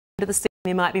To the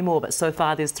there might be more, but so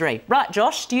far there's 3. Right,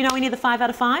 Josh, do you know any of the 5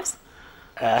 out of 5s?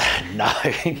 No,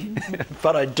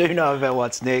 but I do know about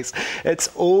what's next. It's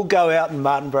all go out in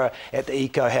Martinborough at the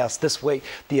Eco House this week.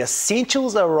 The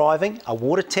essentials are arriving: a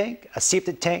water tank, a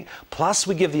septic tank, plus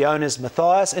we give the owners,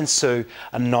 Matthias and Sue,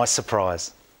 a nice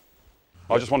surprise.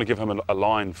 I just want to give him a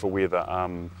line for where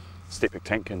the septic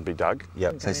tank can be dug.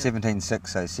 Yep. So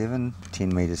 17,607,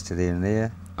 10 metres to there and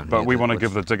there. But we want to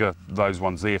give the digger those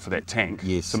ones there for that tank.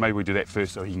 Yes. So maybe we do that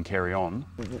first so he can carry on.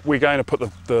 We're going to put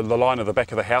the line at the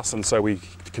back of the house and so we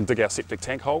can dig our septic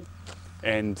tank hole.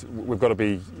 And we've got to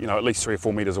be, you know, at least 3 or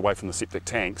 4 metres away from the septic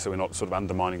tank so we're not sort of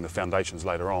undermining the foundations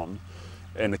later on.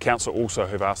 And the council also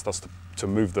have asked us to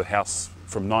move the house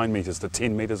from 9 metres to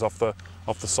 10 metres off the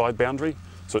side boundary.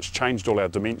 So it's changed all our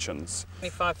dimensions.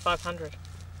 500.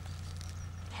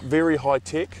 Very high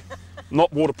tech,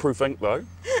 not waterproof ink though.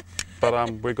 But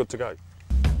we're good to go.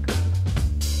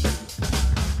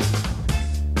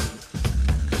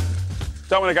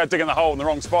 Don't want to go digging the hole in the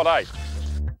wrong spot, eh?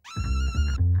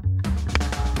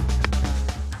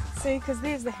 See, because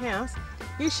there's the house.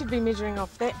 You should be measuring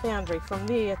off that boundary from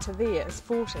there to there is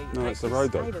 40. No, it's the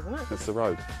road though. Isn't it? It's the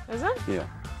road. Is it? Yeah.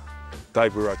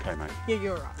 Dave, we're okay, mate. Yeah,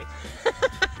 you're right.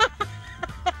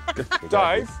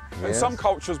 Dave, in Yes. some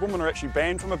cultures, women are actually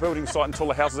banned from a building site until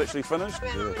the house is actually finished.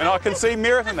 Yeah. And I can see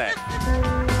merit in that.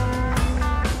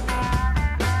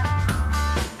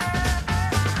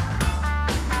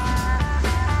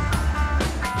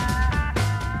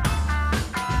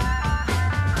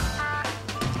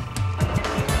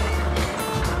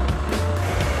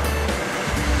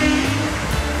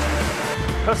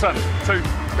 Listen,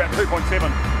 about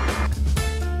 2.7.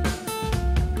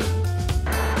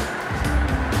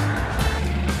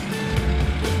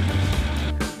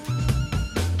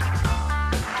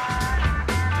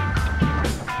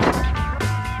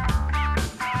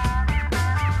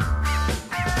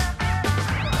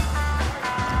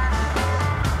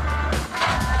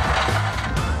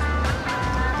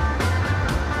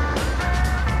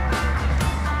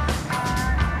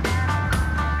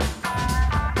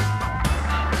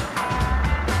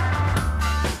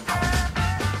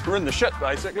 We're in the shit,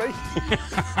 basically.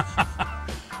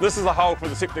 This is a hole for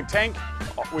the septic tank.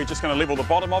 We're just going to level the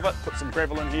bottom of it, put some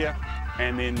gravel in here,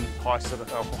 and then high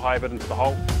a bit into the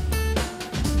hole.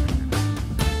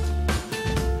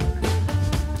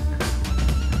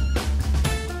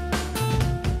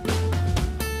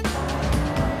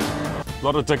 A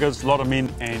lot of diggers, a lot of men,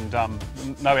 and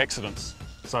no accidents.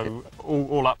 So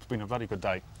all up, it's been a bloody good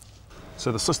day.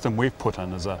 So the system we've put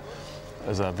in is a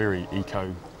very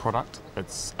eco product.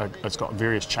 It's got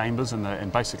various chambers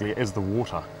and basically as the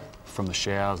water from the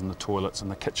showers and the toilets and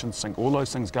the kitchen sink, all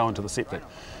those things go into the septic.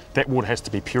 That water has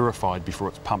to be purified before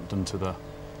it's pumped into the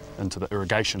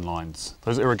irrigation lines.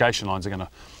 Those irrigation lines are going to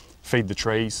feed the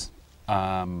trees.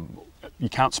 You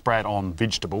can't spray it on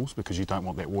vegetables because you don't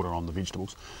want that water on the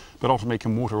vegetables, but ultimately it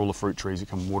can water all the fruit trees, it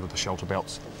can water the shelter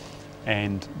belts,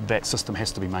 and that system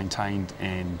has to be maintained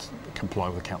and comply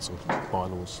with the council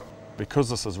bylaws. Because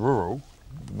this is rural,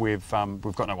 we've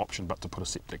got no option but to put a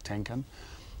septic tank in.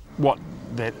 What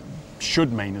that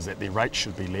should mean is that their rates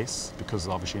should be less because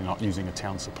obviously you're not using a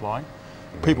town supply.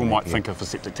 People might think of a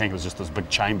septic tank as just this big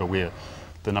chamber where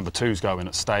the number 2s go and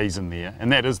it stays in there,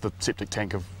 and that is the septic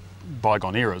tank of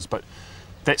bygone eras, but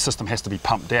that system has to be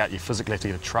pumped out. You physically have to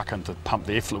get a truck in to pump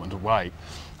the effluent away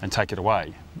and take it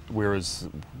away, whereas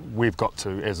we've got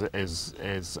to, as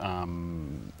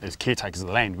caretakers of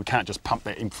the land, we can't just pump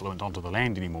that effluent onto the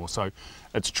land anymore. So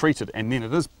it's treated and then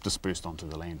it is dispersed onto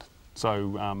the land.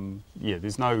 So yeah,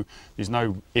 there's no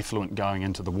effluent going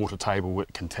into the water table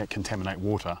that can contaminate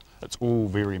water. It's all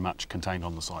very much contained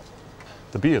on the site.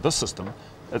 The beauty of this system,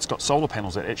 it's got solar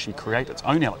panels that actually create its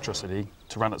own electricity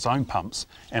to run its own pumps,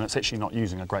 and it's actually not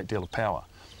using a great deal of power.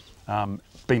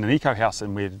 Being an eco house,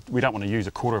 and we don't want to use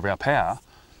a quarter of our power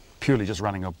purely just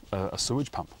running a sewage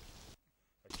pump.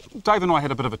 Dave and I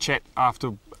had a bit of a chat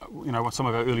after, some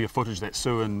of our earlier footage that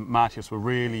Sue and Martius were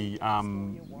really, I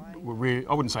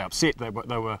wouldn't say upset. We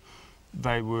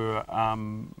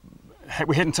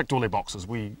hadn't ticked all their boxes.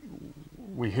 We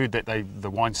heard that the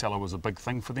wine cellar was a big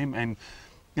thing for them, and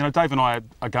Dave and I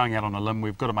are going out on a limb.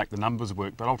 We've got to make the numbers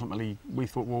work, but ultimately we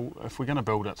thought, well, if we're going to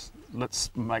build it, let's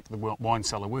make the wine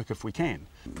cellar work if we can.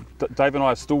 Dave and I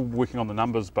are still working on the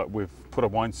numbers, but we've put a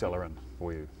wine cellar in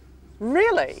for you.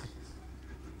 Really?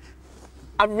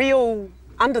 A real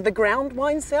under-the-ground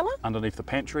wine cellar? Underneath the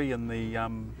pantry in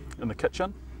the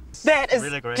kitchen. That is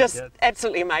really great, just yeah.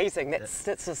 absolutely amazing. That's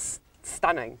just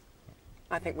stunning.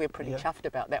 I think we're pretty chuffed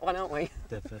about that one, aren't we?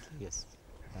 Definitely, yes.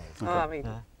 Oh, I mean,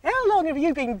 how long have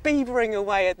you been beavering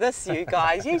away at this, you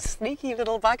guys? You sneaky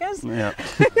little buggers. Yeah.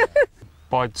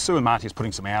 By Sue and Marty's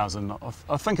putting some hours in,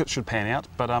 I think it should pan out.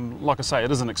 But like I say,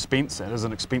 it is an expense. It is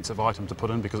an expensive item to put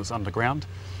in because it's underground.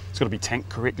 It's got to be tanked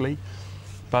correctly.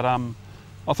 But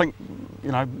I think,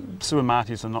 you know, Sue and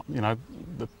Marty's are not, you know,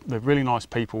 they're really nice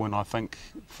people, and I think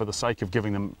for the sake of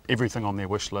giving them everything on their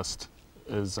wish list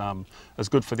is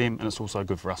good for them, and it's also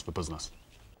good for us for business.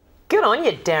 Good on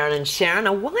you, Darren and Sharon.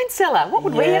 A wine cellar. What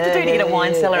would we have to do to get a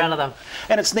wine cellar out of them?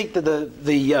 And it's neat that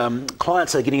the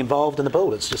clients are getting involved in the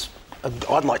build. It's just,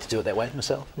 I'd like to do it that way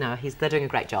myself. No, they're doing a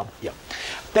great job. Yep.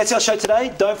 That's our show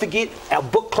today. Don't forget our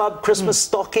book club Christmas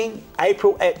stocking,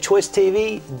 April at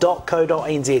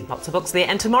choicetv.co.nz. Lots of books there.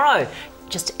 And tomorrow,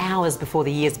 just hours before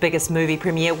the year's biggest movie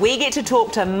premiere, we get to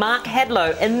talk to Mark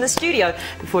Hadlow in the studio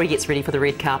before he gets ready for the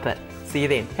red carpet. See you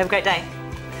then. Have a great day.